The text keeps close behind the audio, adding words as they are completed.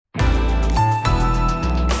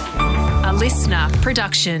listener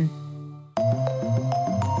production.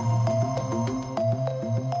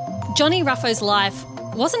 Johnny Ruffo's life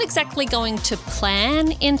wasn't exactly going to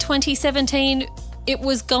plan in 2017. It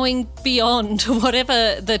was going beyond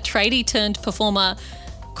whatever the tradie-turned-performer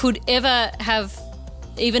could ever have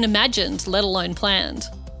even imagined, let alone planned.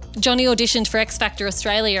 Johnny auditioned for X Factor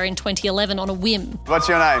Australia in 2011 on a whim. What's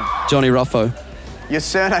your name? Johnny Ruffo. Your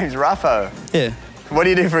surname's Ruffo. Yeah. What do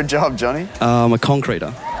you do for a job, Johnny? I'm a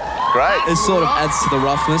concreter. Great. It sort of adds to the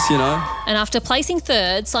roughness, you know. And after placing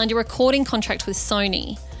third, signed a recording contract with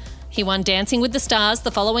Sony. He won Dancing with the Stars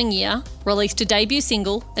the following year, released a debut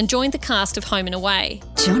single and joined the cast of Home and Away.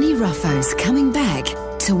 Johnny Ruffo's coming back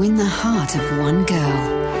to win the heart of one girl.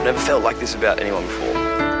 I've never felt like this about anyone before.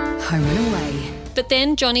 Home and Away. But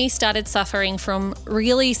then Johnny started suffering from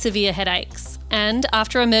really severe headaches and,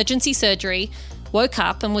 after emergency surgery, woke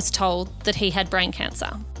up and was told that he had brain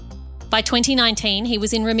cancer. By 2019, he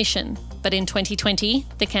was in remission, but in 2020,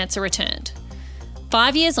 the cancer returned.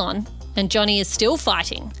 5 years on, and Johnny is still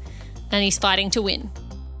fighting, and he's fighting to win.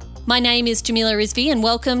 My name is Jamila Rizvi, and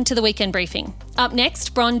welcome to the Weekend Briefing. Up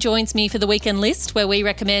next, Bron joins me for the Weekend List, where we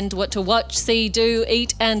recommend what to watch, see, do,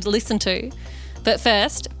 eat and listen to. But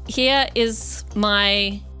first, here is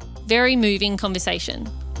my very moving conversation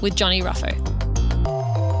with Johnny Ruffo.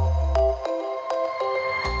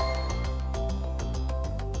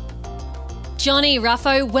 Johnny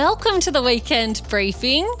Ruffo, welcome to the Weekend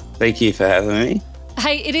Briefing. Thank you for having me.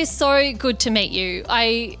 Hey, it is so good to meet you.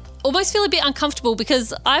 I almost feel a bit uncomfortable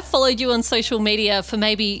because I've followed you on social media for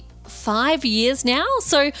maybe 5 years now.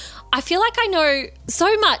 So I feel like I know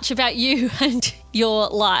so much about you and your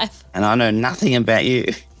life. And I know nothing about you.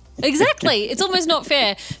 Exactly. It's almost not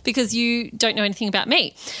fair because you don't know anything about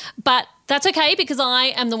me. But that's okay because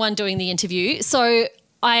I am the one doing the interview. So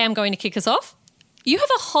I am going to kick us off. You have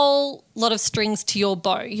a whole lot of strings to your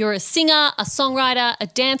bow. You're a singer, a songwriter, a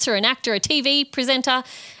dancer, an actor, a TV presenter,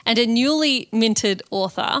 and a newly minted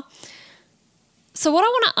author. So what I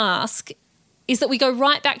want to ask is that we go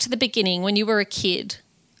right back to the beginning when you were a kid.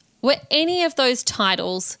 Were any of those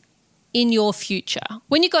titles in your future?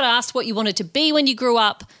 When you got asked what you wanted to be when you grew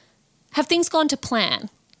up, have things gone to plan?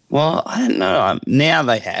 Well, I don't know. Now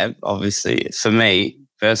they have, obviously. For me,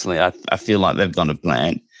 personally, I feel like they've gone to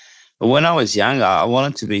plan. But when I was younger, I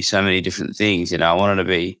wanted to be so many different things. You know, I wanted to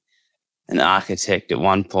be an architect at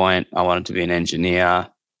one point. I wanted to be an engineer.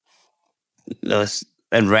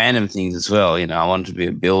 And random things as well. You know, I wanted to be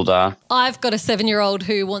a builder. I've got a 7-year-old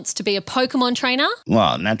who wants to be a Pokemon trainer.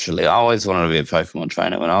 Well, naturally, I always wanted to be a Pokemon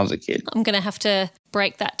trainer when I was a kid. I'm going to have to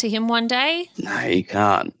break that to him one day. No, you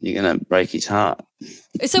can't. You're going to break his heart.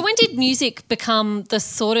 So when did music become the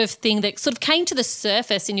sort of thing that sort of came to the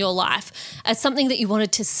surface in your life as something that you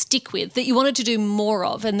wanted to stick with, that you wanted to do more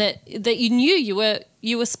of, and that you knew you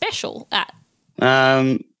were special at?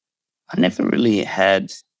 I never really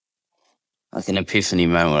had like an epiphany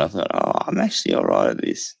moment where I thought, oh, I'm actually all right at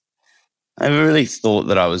this. I never really thought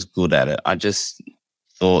that I was good at it. I just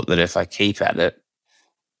thought that if I keep at it,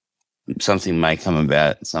 something may come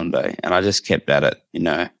about someday. And I just kept at it, you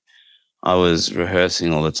know. I was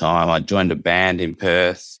rehearsing all the time. I joined a band in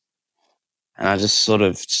Perth and I just sort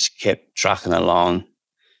of just kept trucking along,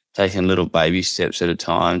 taking little baby steps at a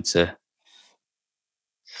time to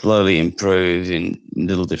slowly improve in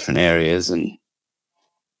little different areas. And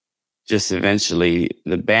just eventually,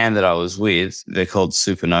 the band that I was with, they're called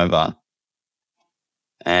Supernova.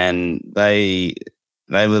 And they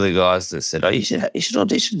were the guys that said, oh, you should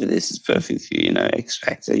audition for this. It's perfect for you, you know, X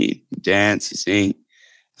Factor, you dance, you sing.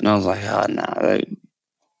 And I was like, oh, no, it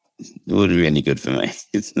wouldn't be any good for me.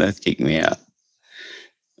 They'd kick me out.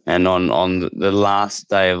 And on the last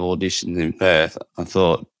day of auditions in Perth, I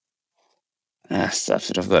thought, stuff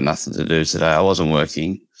it, I've got nothing to do today. I wasn't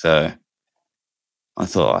working, so I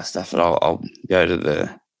thought, stuff it, I'll go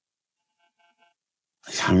to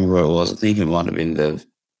I can't remember where it was. I think it might have been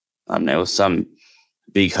it was some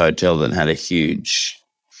big hotel that had a huge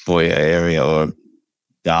foyer area or a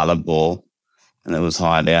gala ball, and it was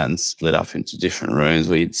hired out and split up into different rooms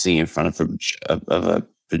where you'd sing in front of a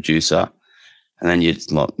producer, and then you'd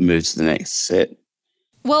move to the next set.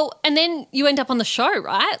 Well, and then you end up on the show,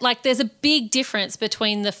 right? Like there's a big difference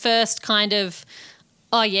between the first kind of,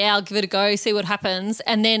 oh, yeah, I'll give it a go, see what happens,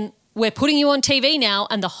 and then we're putting you on TV now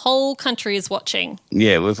and the whole country is watching.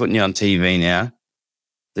 Yeah, we're putting you on TV now.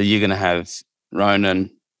 So you're going to have Ronan,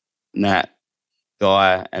 Nat,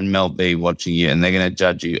 Guy and Mel B watching you, and they're going to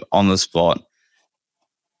judge you on the spot.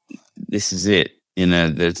 This is it. You know,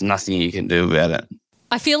 there's nothing you can do about it.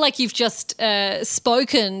 I feel like you've just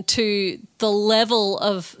spoken to the level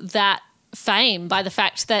of that fame by the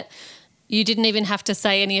fact that You didn't even have to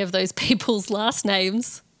say any of those people's last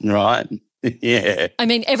names. Right. Yeah. I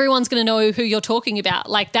mean, everyone's going to know who you're talking about.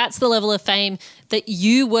 Like, that's the level of fame that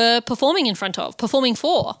you were performing for.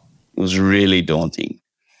 It was really daunting.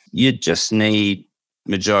 You just need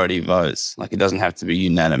majority votes. Like, it doesn't have to be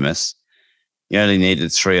unanimous. You only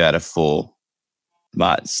needed 3 out of 4.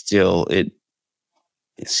 But still, it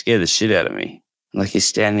scared the shit out of me. Like, you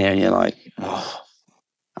stand there and you're like, oh,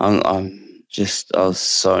 I was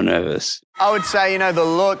so nervous. I would say, the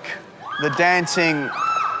look, the dancing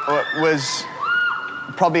was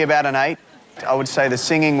probably about an 8. I would say the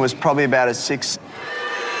singing was probably about a 6.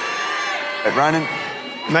 Ronan?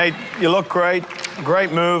 Mate, you look great.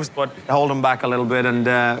 Great moves, but hold them back a little bit. And,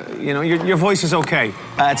 your voice is okay.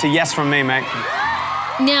 It's a yes from me, mate.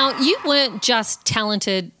 Now, you weren't just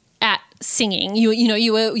talented at singing.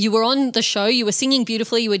 You were on the show, you were singing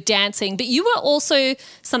beautifully, you were dancing, but you were also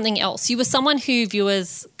something else. You were someone who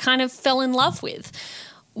viewers kind of fell in love with.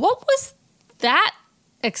 What was that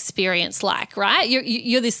experience like, right?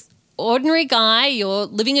 You're this ordinary guy, you're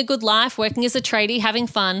living a good life, working as a tradie, having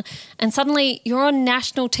fun, and suddenly you're on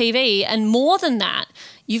national TV, and more than that,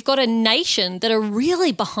 you've got a nation that are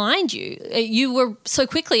really behind you. You were so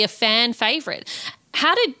quickly a fan favourite.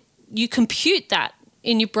 How did you compute that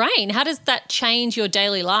in your brain? How does that change your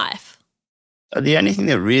daily life? The only thing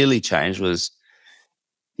that really changed was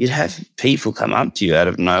you'd have people come up to you out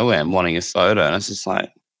of nowhere and wanting a photo, and it's just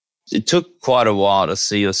like, it took quite a while to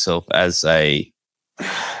see yourself as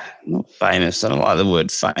not famous, I don't like the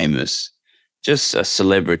word famous, just a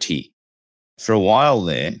celebrity. For a while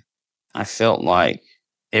there, I felt like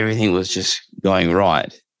everything was just going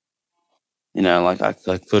right. Like I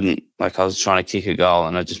couldn't, like I was trying to kick a goal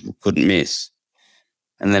and I just couldn't miss.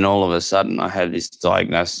 And then all of a sudden I had this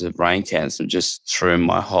diagnosis of brain cancer, just threw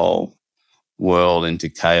my whole world into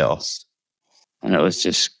chaos. And it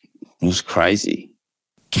was crazy.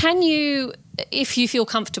 Can you, if you feel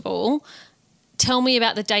comfortable, tell me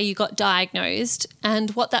about the day you got diagnosed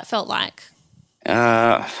and what that felt like?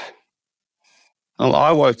 Well,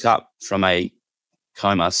 I woke up from a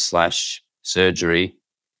coma/surgery.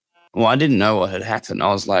 Well, I didn't know what had happened. I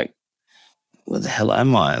was like, where the hell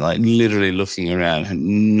am I? Like, literally looking around, had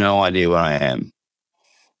no idea where I am.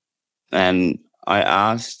 And I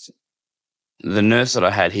asked the nurse that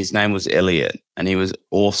I had, his name was Elliot, and he was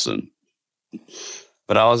awesome.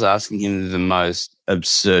 But I was asking him the most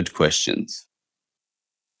absurd questions.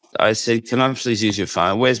 I said, can I please use your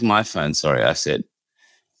phone? Where's my phone? Sorry, I said.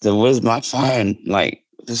 So where's my phone? Like,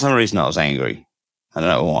 for some reason I was angry. I don't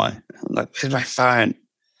know why. I'm like, where's my phone?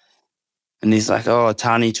 And he's like, oh,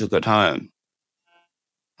 Tani took it home.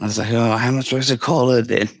 I was like, oh, how am I supposed to call her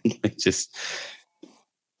then? Just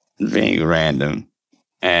being random.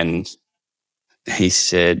 And he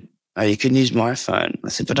said, oh, you can use my phone. I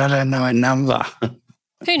said, but I don't know her number.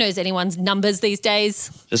 Who knows anyone's numbers these days?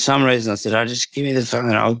 For some reason, I said, oh, just give me the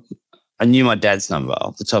phone. I knew my dad's number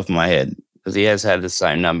off the top of my head because he has had the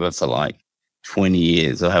same number for like 20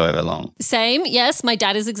 years or however long. Same, yes. My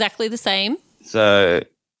dad is exactly the same. So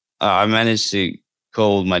I managed to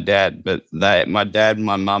call my dad, but my dad,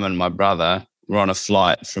 my mum and my brother were on a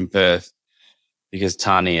flight from Perth because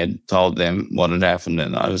Tani had told them what had happened,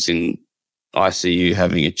 and I was in ICU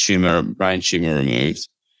having a brain tumour removed,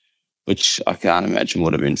 which I can't imagine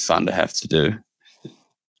would have been fun to have to do.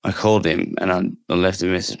 I called him and I left a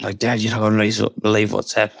message like, Dad, you're not going to believe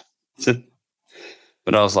what's happened.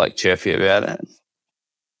 But I was like chirpy about it.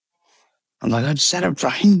 I'm like, I just had a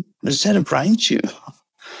brain tumor.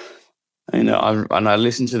 And I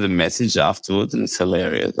listened to the message afterwards, and it's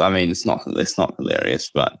hilarious. I mean, it's not hilarious,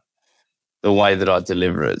 but the way that I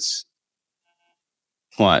deliver it's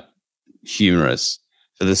quite humorous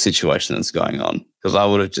for the situation that's going on. Because I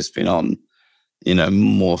would have just been on,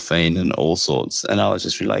 morphine and all sorts, and I was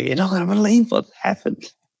just like, you're not going to believe what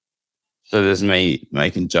happened. So there's me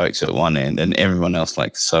making jokes at one end, and everyone else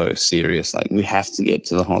like so serious, like we have to get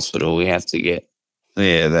to the hospital, we have to get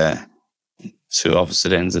the two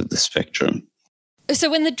opposite ends of the spectrum. So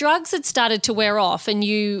when the drugs had started to wear off and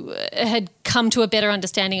you had come to a better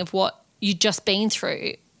understanding of what you'd just been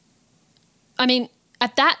through, I mean,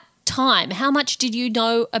 at that time, how much did you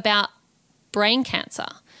know about brain cancer?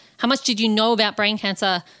 How much did you know about brain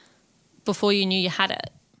cancer before you knew you had it?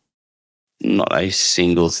 Not a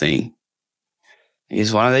single thing.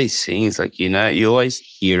 It's one of these things, like, you always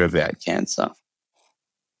hear about cancer.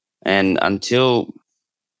 And until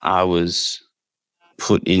I was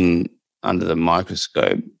put in under the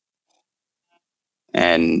microscope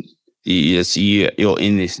and you're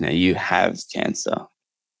in this now, you have cancer.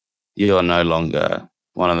 You're no longer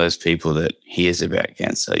one of those people that hears about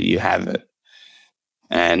cancer. You have it.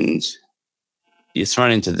 And you're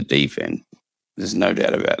thrown into the deep end. There's no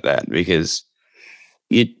doubt about that, because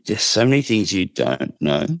there's so many things you don't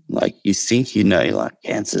know. Like, you think you know, you're like,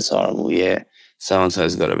 cancer's horrible, yeah,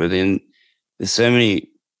 so-and-so's got it. But then there's so many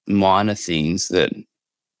minor things that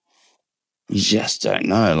you just don't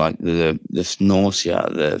know, like the nausea,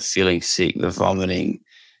 the feeling sick, the vomiting,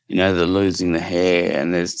 the losing the hair.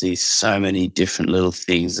 And there's so many different little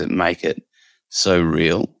things that make it so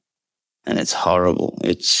real. And it's horrible.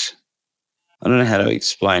 I don't know how to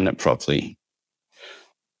explain it properly,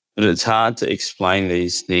 but it's hard to explain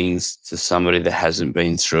these things to somebody that hasn't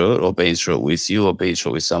been through it, or been through it with you, or been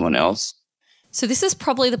through it with someone else. So this is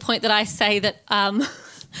probably the point that I say that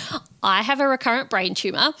I have a recurrent brain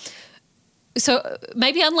tumour. So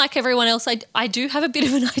maybe unlike everyone else, I do have a bit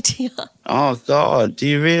of an idea. Oh, God, do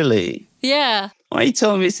you really? Yeah. Why are you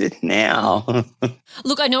telling me this now?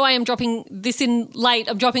 Look, I know I am dropping this in late.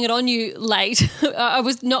 I'm dropping it on you late. I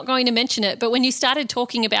was not going to mention it, but when you started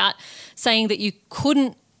talking about saying that you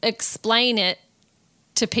couldn't explain it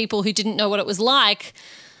to people who didn't know what it was like,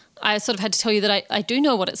 I sort of had to tell you that I do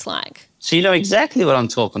know what it's like. So you know exactly what I'm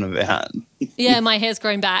talking about. Yeah, my hair's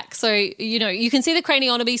grown back. So, you can see the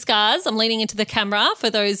craniotomy scars. I'm leaning into the camera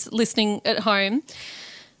for those listening at home.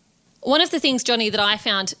 One of the things, Johnny, that I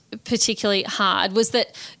found particularly hard was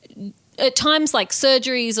that at times like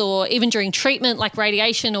surgeries, or even during treatment like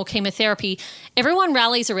radiation or chemotherapy, everyone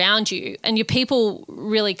rallies around you, and your people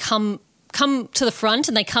really come to the front,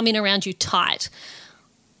 and they come in around you tight.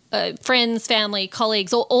 Friends, family,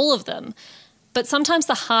 colleagues, or all of them. But sometimes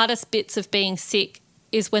the hardest bits of being sick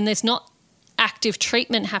is when there's not active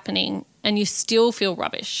treatment happening and you still feel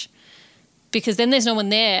rubbish, because then there's no one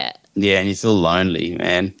there. Yeah, and you feel lonely,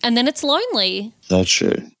 man. And then it's lonely. So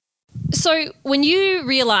true. So when you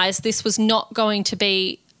realised this was not going to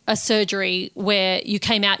be a surgery where you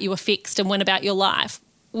came out, you were fixed and went about your life,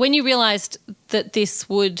 when you realised that this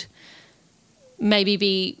would maybe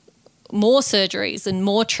be more surgeries and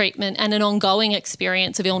more treatment and an ongoing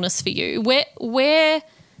experience of illness for you, where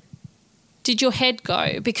did your head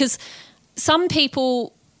go? Because some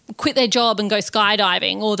people quit their job and go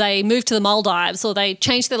skydiving, or they move to the Maldives, or they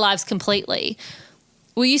change their lives completely.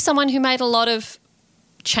 Were you someone who made a lot of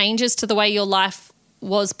changes to the way your life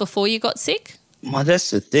was before you got sick? Well, that's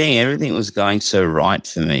the thing. Everything was going so right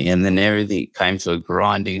for me, and then everything came to a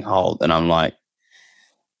grinding halt, and I'm like,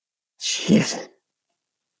 shit,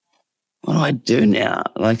 what do I do now?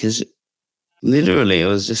 Like, it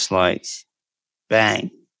was just like,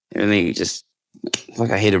 bang. Everything just,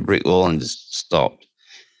 like I hit a brick wall and just stopped.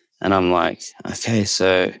 And I'm like, okay,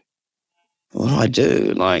 so what do I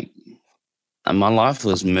do? Like, and my life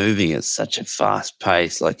was moving at such a fast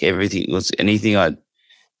pace. Like, anything I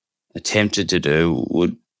attempted to do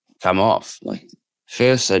would come off. Like,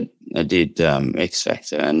 first I did X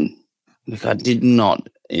Factor, and look, I did not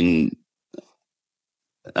in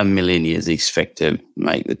a million years expect to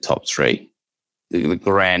make the top 3, the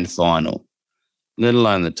grand final, let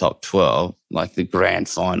alone the top 12, like the grand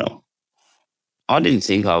final. I didn't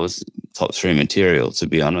think I was top 3 material, to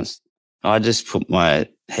be honest. I just put my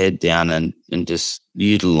head down and just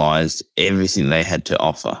utilised everything they had to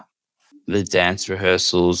offer. The dance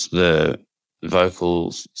rehearsals, the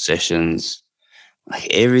vocals sessions, like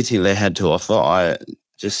everything they had to offer, I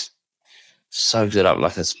just soaked it up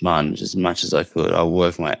like a sponge as much as I could. I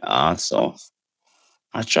worked my ass off.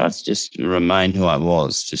 I tried to just remain who I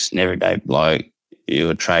was, just an everyday bloke,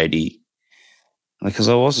 a tradie, because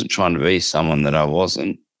I wasn't trying to be someone that I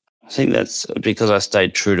wasn't. I think that's because I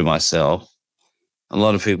stayed true to myself. A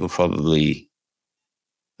lot of people probably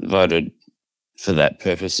voted for that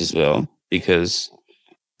purpose as well, because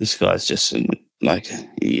this guy's just like,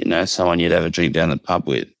 someone you'd have a drink down the pub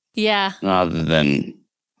with. Yeah. Rather than,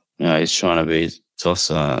 he's trying to be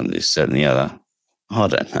Tossa, this, that and the other. I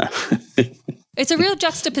don't know. It's a real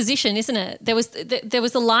juxtaposition, isn't it? There was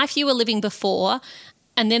the life you were living before,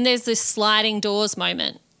 and then there's this sliding doors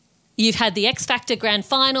moment. You've had the X Factor grand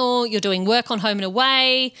final, you're doing work on Home and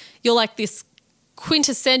Away, you're like this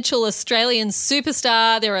quintessential Australian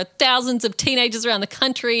superstar. There are thousands of teenagers around the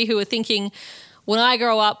country who are thinking, when I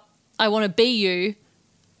grow up, I want to be you.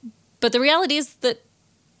 But the reality is that,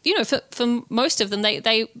 for most of them,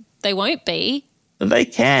 they won't be. They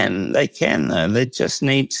can though. They just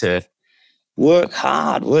need to work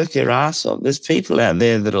hard, work your ass off. There's people out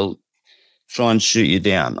there that'll try and shoot you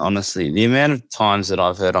down, honestly. The amount of times that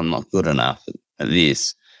I've heard I'm not good enough at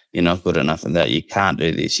this, you're not good enough at that, you can't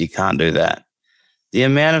do this, you can't do that. The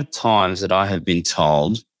amount of times that I have been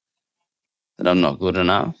told that I'm not good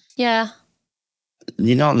enough. Yeah.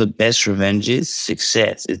 You know what the best revenge is?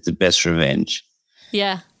 Success is the best revenge.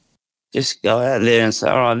 Yeah. Just go out there and say,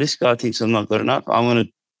 all right, this guy thinks I'm not good enough. I'm going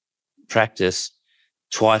to practice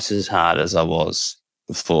twice as hard as I was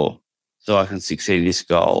before so I can succeed this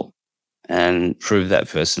goal and prove that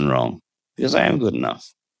person wrong because I am good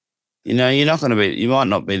enough. You know, you might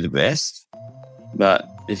not be the best, but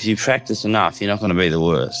if you practice enough, you're not going to be the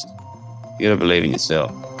worst. You got to believe in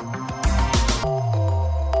yourself.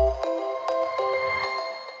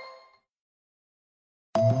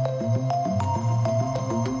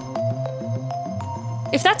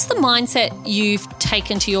 If that's the mindset you've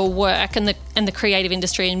taken to your work and the creative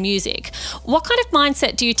industry and music, what kind of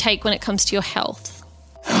mindset do you take when it comes to your health?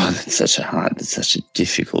 Oh, that's such a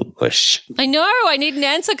difficult question. I know, I need an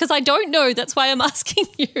answer because I don't know. That's why I'm asking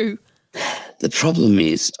you. The problem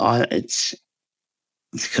is it's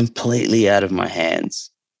completely out of my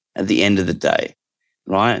hands at the end of the day,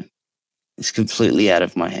 right? It's completely out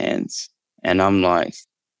of my hands. And I'm like,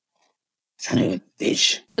 son of a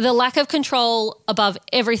bitch. The lack of control above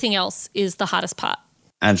everything else is the hardest part.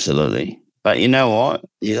 Absolutely. But you know what?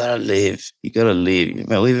 You got to live. You got to live.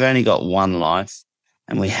 We've only got one life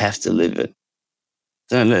and we have to live it.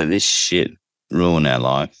 Don't let this shit ruin our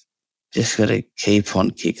life. Just got to keep on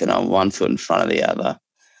kicking on one foot in front of the other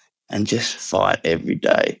and just fight every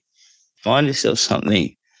day. Find yourself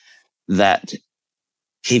something that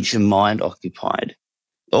keeps your mind occupied.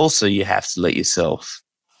 Also, you have to let yourself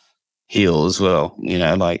heal as well. You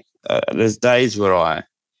know, like there's days where I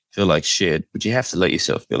feel like shit, but you have to let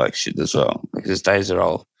yourself feel like shit as well. Like there's days where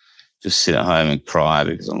I'll just sit at home and cry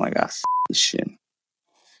because I'm like, this shit.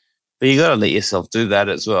 But you got to let yourself do that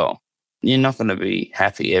as well. You're not going to be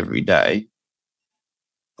happy every day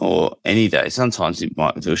or any day. Sometimes you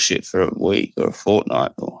might feel shit for a week or a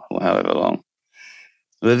fortnight or however long.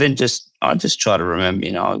 But then I just try to remember,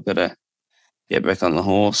 you know, I've got to get back on the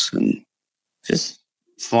horse and just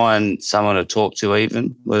find someone to talk to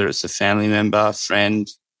even, whether it's a family member, a friend.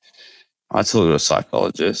 I talk to a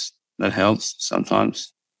psychologist. That helps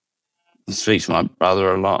sometimes. I speak to my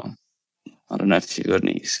brother a lot. I don't know if you've got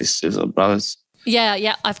any sisters or brothers.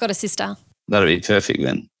 Yeah, I've got a sister. That'd be perfect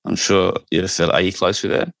then. I'm sure you'd have felt, are you close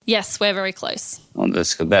with her? Yes, we're very close. Oh,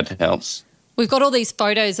 that's good. That helps. We've got all these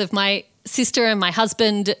photos of my sister and my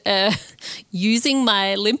husband using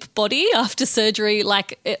my limp body after surgery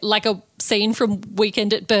like a scene from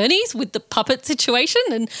Weekend at Bernie's with the puppet situation,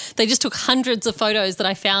 and they just took hundreds of photos that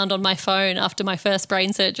I found on my phone after my first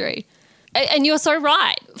brain surgery. And you're so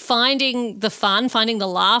right. Finding the fun, finding the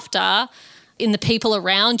laughter in the people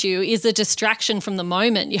around you is a distraction from the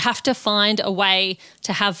moment. You have to find a way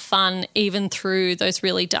to have fun even through those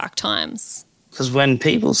really dark times. Because when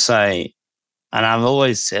people say, and I've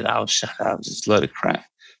always said, oh, shut up, it's just a load of crap.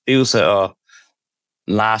 People say, oh,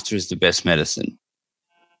 laughter is the best medicine.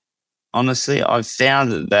 Honestly, I've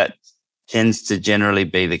found that tends to generally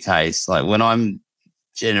be the case. Like when I'm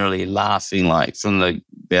generally laughing like from the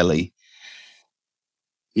belly,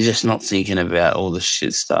 you're just not thinking about all the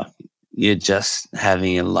shit stuff. You're just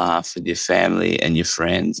having a laugh with your family and your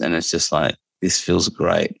friends, and it's just like, this feels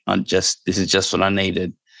great. This is just what I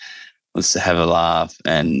needed, was to have a laugh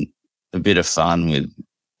and a bit of fun with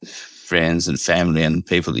friends and family and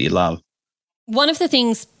people that you love. One of the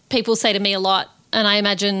things people say to me a lot, and I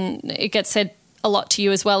imagine it gets said a lot to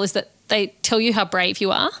you as well, is that they tell you how brave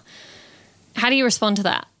you are. How do you respond to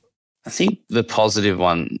that? I think the positive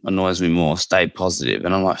one annoys me more. Stay positive.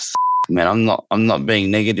 And I'm like, man, I'm not being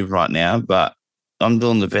negative right now, but I'm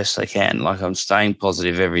doing the best I can. Like I'm staying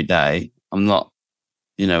positive every day. I'm not,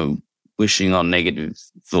 wishing on negative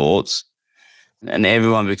thoughts. And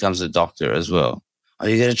everyone becomes a doctor as well. Oh,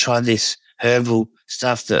 you got to try this herbal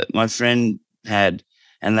stuff that my friend had,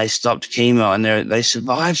 and they stopped chemo and they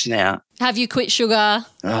survived now. Have you quit sugar?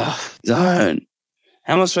 Oh, don't.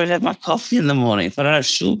 How am I supposed to have my coffee in the morning if I don't have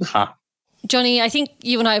sugar? Johnny, I think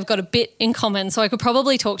you and I have got a bit in common, so I could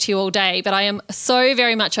probably talk to you all day, but I am so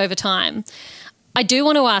very much over time. I do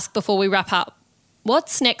want to ask before we wrap up,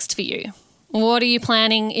 what's next for you? What are you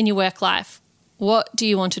planning in your work life? What do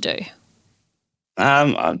you want to do?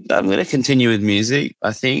 I'm going to continue with music.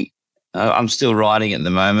 I think I'm still writing at the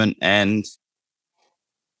moment, and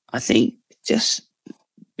I think just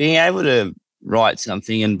being able to write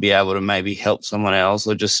something and be able to maybe help someone else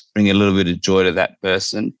or just bring a little bit of joy to that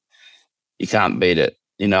person, you can't beat it.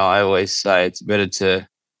 I always say it's better to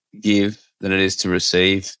give than it is to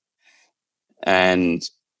receive. And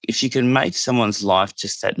if you can make someone's life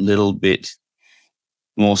just that little bit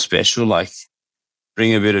more special, like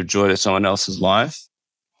bring a bit of joy to someone else's life,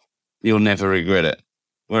 you'll never regret it.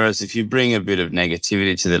 Whereas if you bring a bit of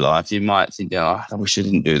negativity to their life, you might think, oh, I wish I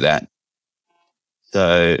didn't do that.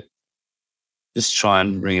 So just try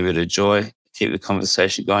and bring a bit of joy, keep the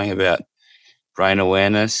conversation going about brain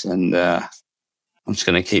awareness, and I'm just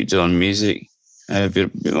going to keep doing music and a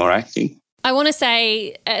bit more acting. I want to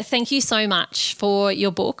say thank you so much for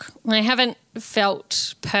your book. I haven't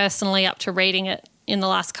felt personally up to reading it in the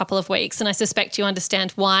last couple of weeks, and I suspect you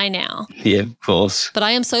understand why now. Yeah, of course. But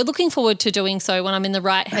I am so looking forward to doing so when I'm in the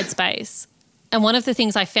right headspace. And one of the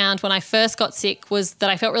things I found when I first got sick was that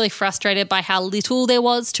I felt really frustrated by how little there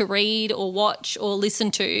was to read or watch or listen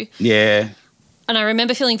to. Yeah. And I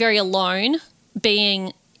remember feeling very alone,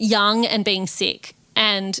 being young and being sick.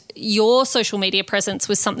 And your social media presence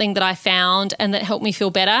was something that I found and that helped me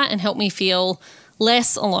feel better and helped me feel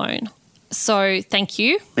less alone. So thank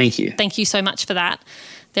you. Thank you. Thank you so much for that.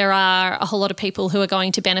 There are a whole lot of people who are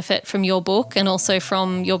going to benefit from your book and also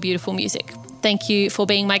from your beautiful music. Thank you for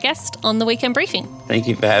being my guest on The Weekend Briefing. Thank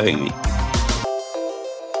you for having me.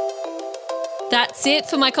 That's it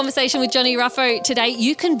for my conversation with Johnny Ruffo today.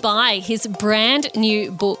 You can buy his brand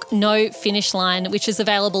new book, No Finish Line, which is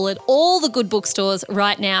available at all the good bookstores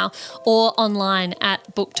right now or online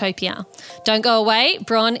at Booktopia. Don't go away.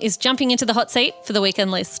 Bron is jumping into the hot seat for the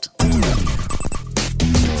weekend list.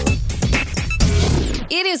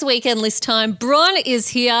 It is weekend list time. Bron is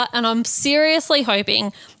here, and I'm seriously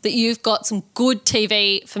hoping that you've got some good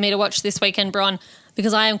TV for me to watch this weekend, Bron,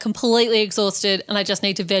 because I am completely exhausted and I just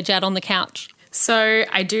need to veg out on the couch. So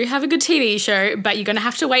I do have a good TV show, but you're going to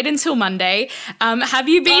have to wait until Monday. Have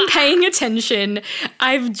you been paying attention?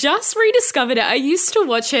 I've just rediscovered it. I used to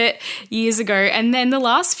watch it years ago, and then the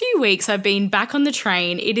last few weeks I've been back on the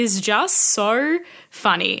train. It is just so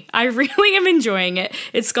funny. I really am enjoying it.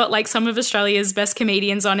 It's got like some of Australia's best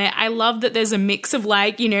comedians on it. I love that there's a mix of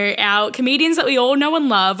like, you know, our comedians that we all know and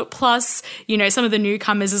love, plus, you know, some of the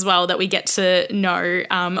newcomers as well that we get to know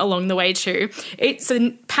along the way too. It's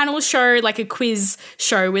a panel show, like a quiz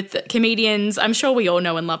show with comedians. I'm sure we all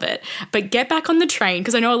know and love it. But get back on the train,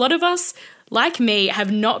 because I know a lot of us, like me,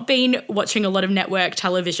 have not been watching a lot of network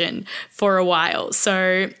television for a while.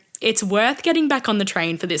 So it's worth getting back on the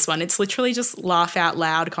train for this one. It's literally just laugh out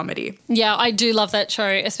loud comedy. Yeah, I do love that show,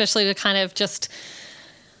 especially to kind of just,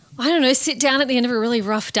 I don't know, sit down at the end of a really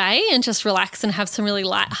rough day and just relax and have some really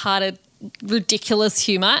lighthearted, ridiculous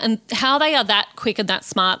humour. And how they are that quick and that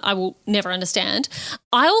smart, I will never understand.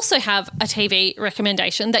 I also have a TV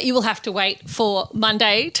recommendation that you will have to wait for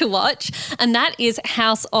Monday to watch, and that is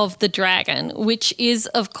House of the Dragon, which is,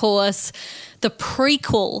 of course, the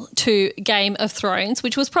prequel to Game of Thrones,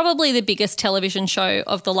 which was probably the biggest television show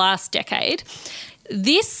of the last decade.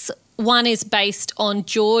 This one is based on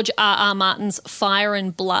George R.R. Martin's Fire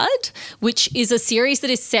and Blood, which is a series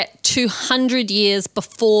that is set 200 years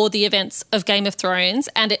before the events of Game of Thrones,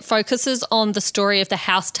 and it focuses on the story of the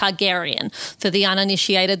House Targaryen. For the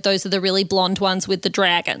uninitiated, those are the really blonde ones with the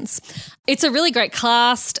dragons. It's a really great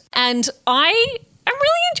cast, and I'm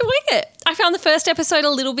really enjoying it. I found the first episode a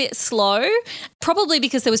little bit slow, probably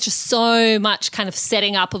because there was just so much kind of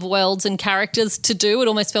setting up of worlds and characters to do. It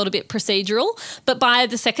almost felt a bit procedural. But by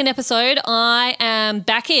the second episode, I am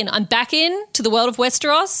back in. I'm back in to the world of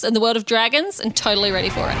Westeros and the world of dragons and totally ready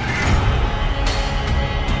for it.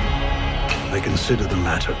 I consider the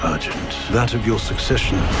matter urgent. That of your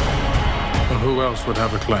succession. Well, who else would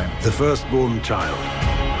have a claim? The firstborn child.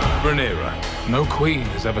 Rhaenyra. No queen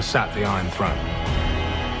has ever sat the Iron Throne.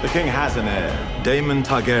 The king has an heir, Daemon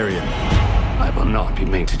Targaryen. I will not be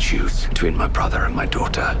made to choose between my brother and my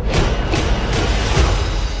daughter.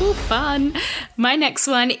 Ooh, fun. My next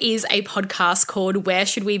one is a podcast called Where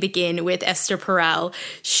Should We Begin with Esther Perel.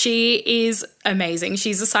 She is amazing.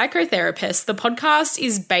 She's a psychotherapist. The podcast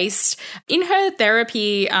is based in her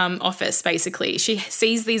therapy office, basically. She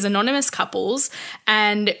sees these anonymous couples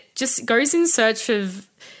and just goes in search of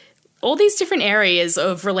all these different areas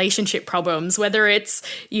of relationship problems, whether it's,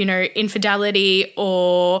 you know, infidelity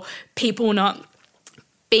or people not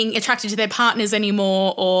being attracted to their partners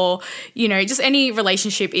anymore, or, you know, just any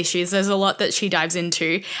relationship issues. There's a lot that she dives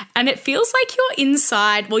into, and it feels like you're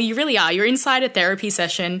inside, well, you really are. You're inside a therapy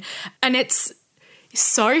session, and it's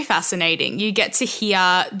so fascinating. You get to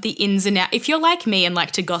hear the ins and outs. If you're like me and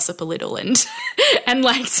like to gossip a little and and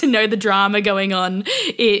like to know the drama going on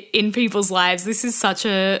in people's lives, this is such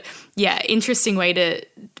a interesting way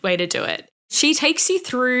to do it. She takes you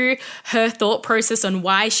through her thought process on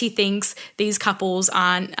why she thinks these couples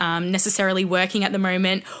aren't necessarily working at the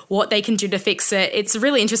moment, what they can do to fix it. It's a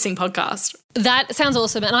really interesting podcast. That sounds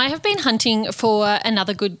awesome. And I have been hunting for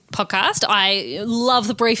another good podcast. I love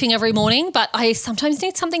the briefing every morning, but I sometimes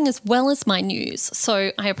need something as well as my news.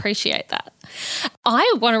 So I appreciate that.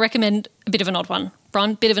 I want to recommend a bit of an odd one,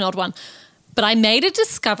 Bron, bit of an odd one. But I made a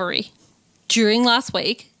discovery during last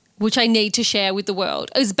week which I need to share with the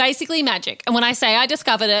world. It was basically magic. And when I say I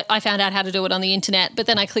discovered it, I found out how to do it on the internet, but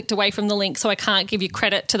then I clicked away from the link, so I can't give you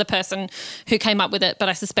credit to the person who came up with it, but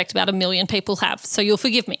I suspect about 1 million people have, so you'll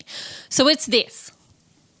forgive me. So it's this.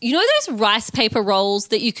 You know those rice paper rolls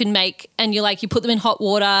that you can make and you put them in hot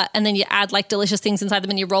water and then you add like delicious things inside them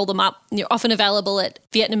and you roll them up, and you're often available at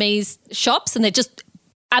Vietnamese shops and they're just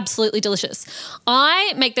absolutely delicious.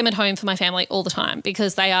 I make them at home for my family all the time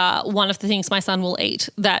because they are one of the things my son will eat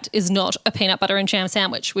that is not a peanut butter and jam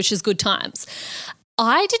sandwich, which is good times.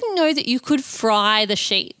 I didn't know that you could fry the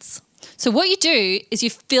sheets. So what you do is you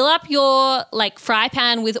fill up your fry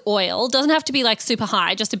pan with oil. Doesn't have to be super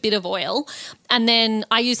high, just a bit of oil. And then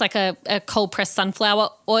I use a cold pressed sunflower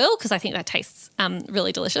oil because I think that tastes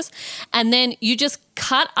really delicious. And then you just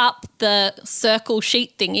cut up the circle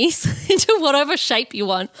sheet thingies into whatever shape you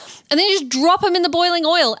want. And then you just drop them in the boiling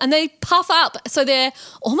oil and they puff up. So they're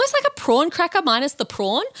almost like a prawn cracker minus the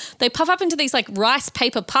prawn. They puff up into these rice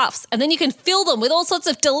paper puffs and then you can fill them with all sorts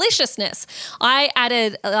of deliciousness. I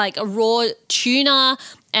added a raw tuna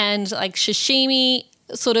and sashimi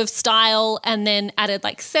sort of style, and then added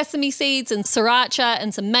sesame seeds and sriracha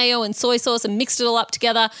and some mayo and soy sauce and mixed it all up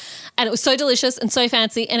together. And it was so delicious and so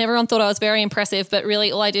fancy, and everyone thought I was very impressive, but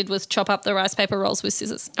really all I did was chop up the rice paper rolls with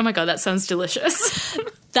scissors. Oh my God, that sounds delicious.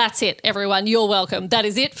 That's it, everyone. You're welcome. That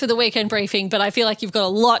is it for the weekend briefing, but I feel like you've got a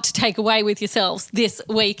lot to take away with yourselves this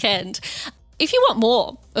weekend. If you want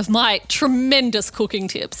more of my tremendous cooking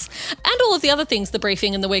tips and all of the other things the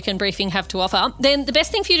briefing and the weekend briefing have to offer, then the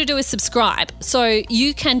best thing for you to do is subscribe. So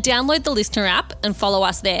you can download the Listener app and follow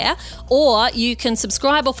us there, or you can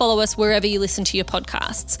subscribe or follow us wherever you listen to your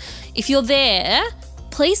podcasts. If you're there,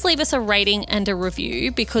 please leave us a rating and a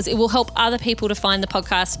review because it will help other people to find the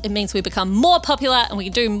podcast. It means we become more popular and we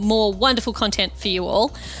can do more wonderful content for you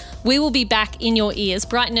all. We will be back in your ears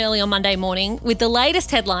bright and early on Monday morning with the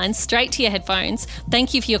latest headlines straight to your headphones.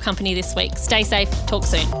 Thank you for your company this week. Stay safe. Talk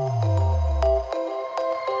soon.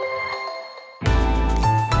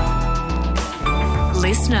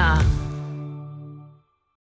 Listener.